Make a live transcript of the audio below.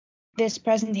This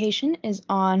presentation is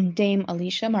on Dame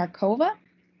Alicia Markova.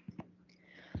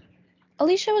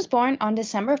 Alicia was born on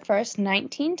December 1st,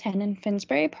 1910 in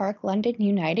Finsbury Park, London,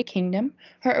 United Kingdom.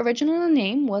 Her original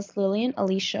name was Lillian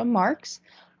Alicia Marks.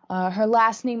 Her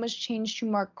last name was changed to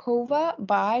Markova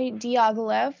by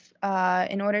Diaghilev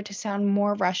in order to sound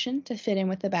more Russian to fit in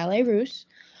with the Ballet Russe.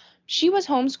 She was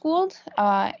homeschooled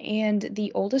and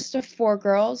the oldest of four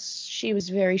girls. She was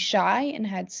very shy and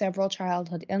had several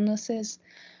childhood illnesses.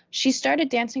 She started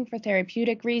dancing for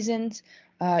therapeutic reasons.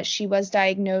 She was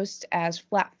diagnosed as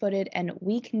flat-footed and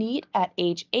weak-kneed at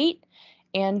age 8,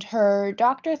 and her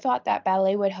doctor thought that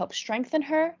ballet would help strengthen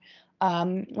her.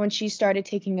 When she started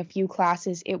taking a few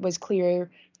classes, it was clear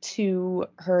to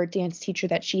her dance teacher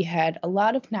that she had a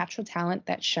lot of natural talent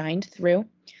that shined through.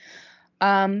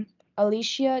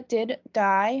 Alicia did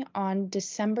die on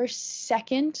December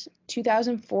 2nd,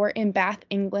 2004 in Bath,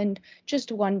 England,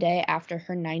 just one day after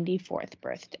her 94th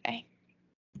birthday.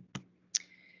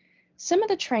 Some of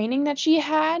the training that she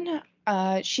had,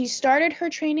 she started her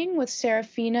training with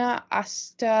Serafina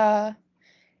Astafieva,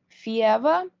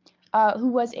 who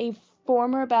was a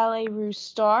former Ballet Russe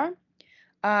star.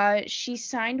 She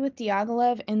signed with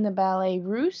Diaghilev in the Ballet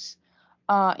Russe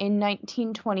in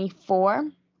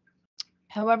 1924.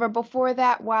 However, before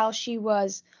that, while she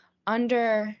was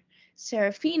under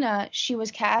Serafina, she was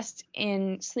cast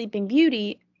in Sleeping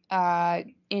Beauty in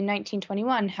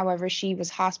 1921. However, she was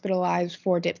hospitalized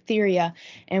for diphtheria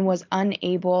and was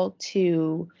unable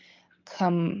to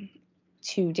come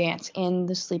to dance in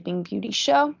the Sleeping Beauty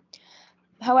show.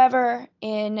 However,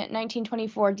 in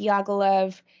 1924,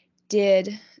 Diaghilev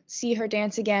did see her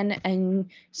dance again and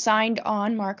signed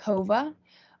on Markova.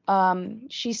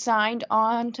 She signed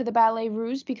on to the Ballet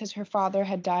Russe because her father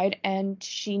had died and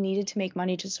she needed to make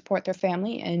money to support their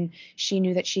family, and she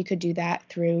knew that she could do that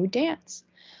through dance.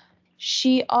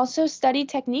 She also studied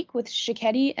technique with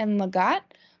Cecchetti and Legat.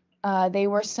 They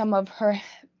were some of her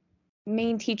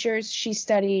main teachers. She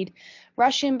studied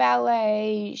Russian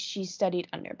ballet. She studied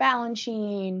under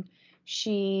Balanchine.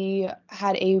 She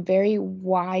had a very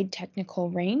wide technical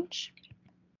range.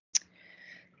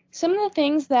 Some of the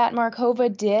things that Markova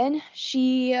did,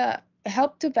 she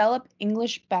helped develop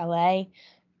English ballet.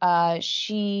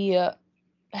 She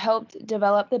helped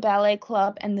develop the Ballet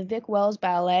Club and the Vic Wells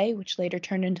Ballet, which later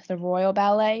turned into the Royal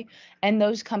Ballet, and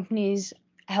those companies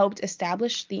helped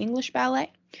establish the English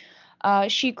ballet.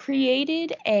 She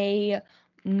created a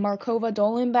Markova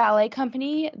Dolan Ballet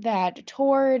Company that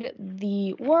toured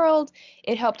the world.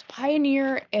 It helped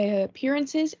pioneer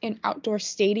appearances in outdoor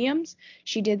stadiums.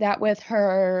 She did that with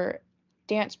her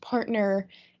dance partner,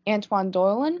 Antoine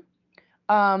Dolan.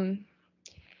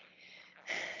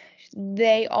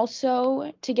 They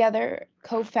also together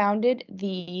co-founded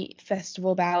the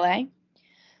Festival Ballet.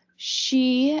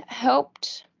 She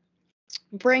helped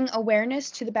bring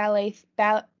awareness to the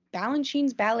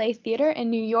Balanchine's Ballet Theater in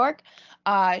New York.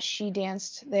 She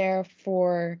danced there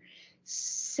for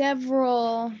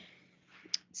several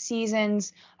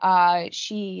seasons.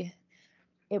 It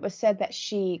was said that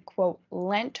she, quote,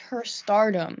 lent her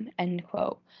stardom, end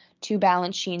quote, to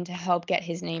Balanchine to help get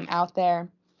his name out there.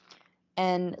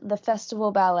 And the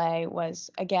Festival Ballet was,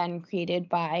 again, created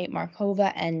by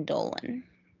Markova and Dolan.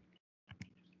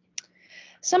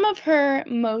 Some of her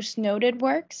most noted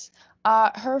works.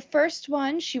 Her first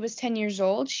one, she was 10 years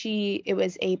old. It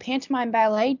was a pantomime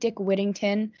ballet, Dick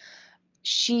Whittington.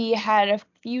 She had a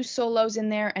few solos in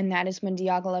there, and that is when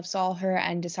Diaghilev saw her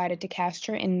and decided to cast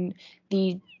her in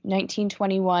the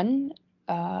 1921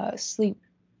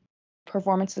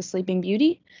 performance of Sleeping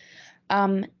Beauty.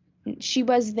 She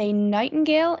was the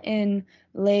Nightingale in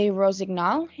Les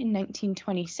Rosignol in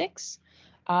 1926.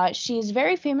 She is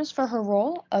very famous for her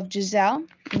role of Giselle,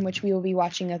 in which we will be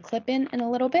watching a clip in a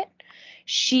little bit.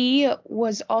 She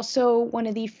was also one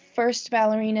of the first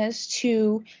ballerinas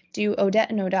to do Odette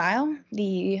and Odile,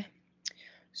 the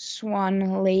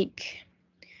Swan Lake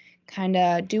kind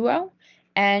of duo.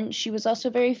 And she was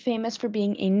also very famous for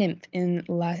being a nymph in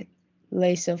Les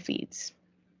Sylphides.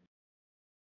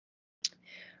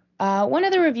 One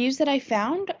of the reviews that I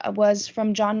found was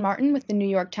from John Martin with the New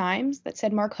York Times that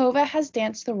said, Markova has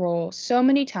danced the role so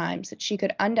many times that she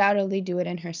could undoubtedly do it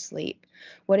in her sleep.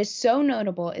 What is so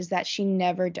notable is that she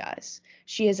never does.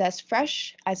 She is as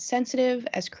fresh, as sensitive,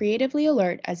 as creatively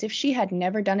alert as if she had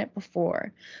never done it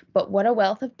before. But what a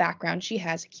wealth of background she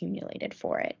has accumulated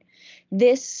for it.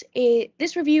 This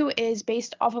review is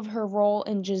based off of her role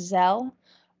in Giselle.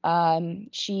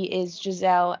 She is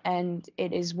Giselle, and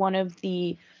it is one of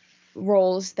the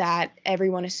roles that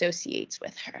everyone associates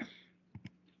with her.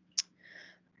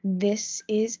 This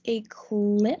is a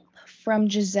clip from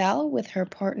Giselle with her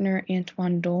partner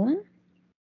Antoine Dolan.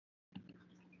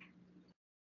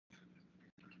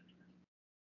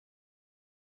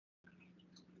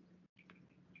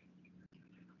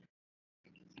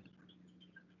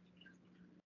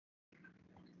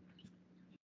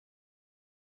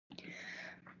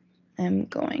 I'm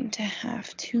going to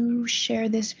have to share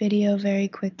this video very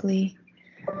quickly.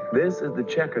 This is the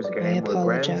checkers game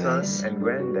where grandson and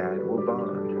granddad will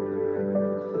bond.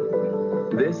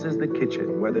 This is the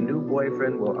kitchen where the new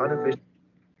boyfriend will unofficially...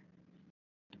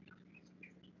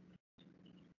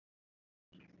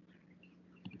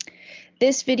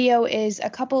 This video is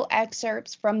a couple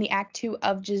excerpts from the Act 2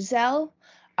 of Giselle,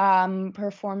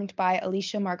 performed by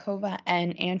Alicia Markova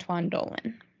and Antoine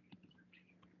Dolan.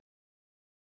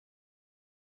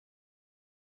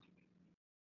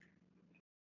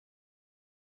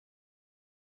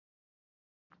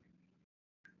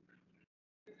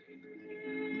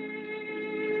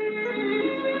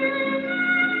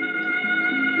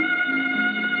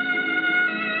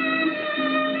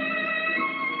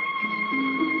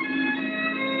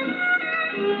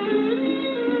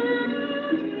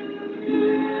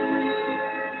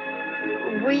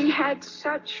 We had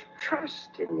such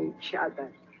trust in each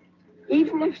other.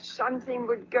 Even if something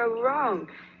would go wrong,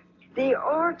 the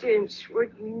audience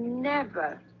would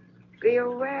never be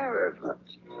aware of it.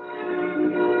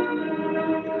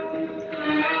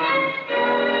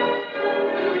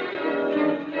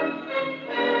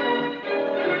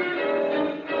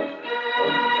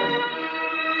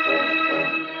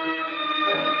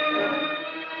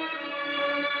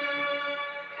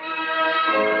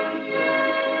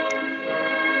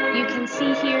 You can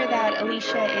see here that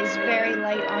Alicia is very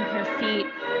light on her feet,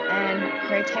 and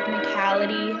her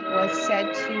technicality was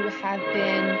said to have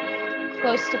been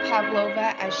close to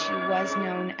Pavlova, as she was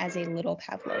known as a little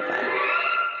Pavlova.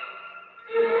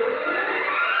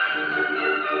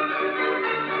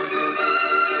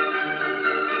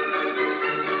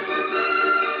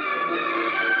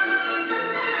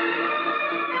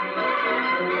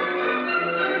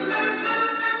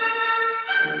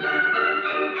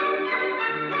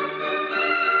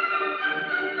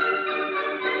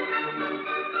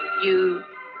 You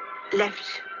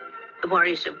left the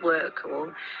worries of work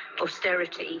or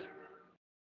austerity.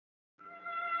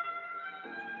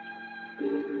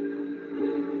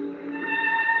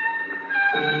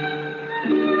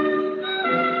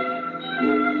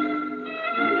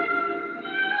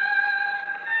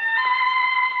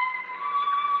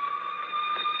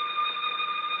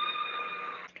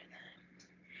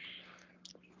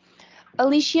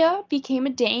 Alicia became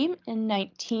a dame in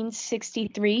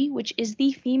 1963, which is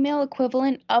the female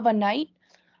equivalent of a knight.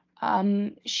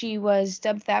 She was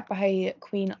dubbed that by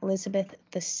Queen Elizabeth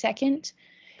II.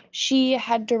 She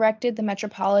had directed the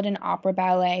Metropolitan Opera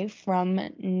Ballet from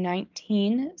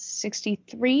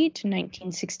 1963 to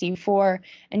 1964,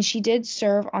 and she did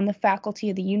serve on the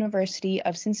faculty of the University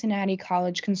of Cincinnati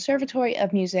College Conservatory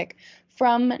of Music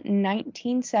from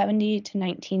 1970 to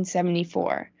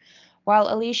 1974.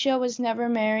 While Alicia was never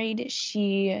married,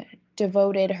 she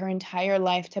devoted her entire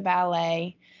life to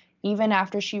ballet. Even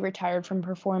after she retired from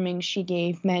performing, she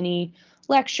gave many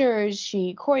lectures,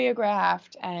 she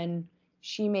choreographed, and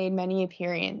she made many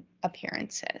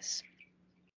appearances.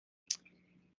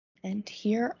 And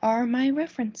here are my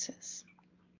references.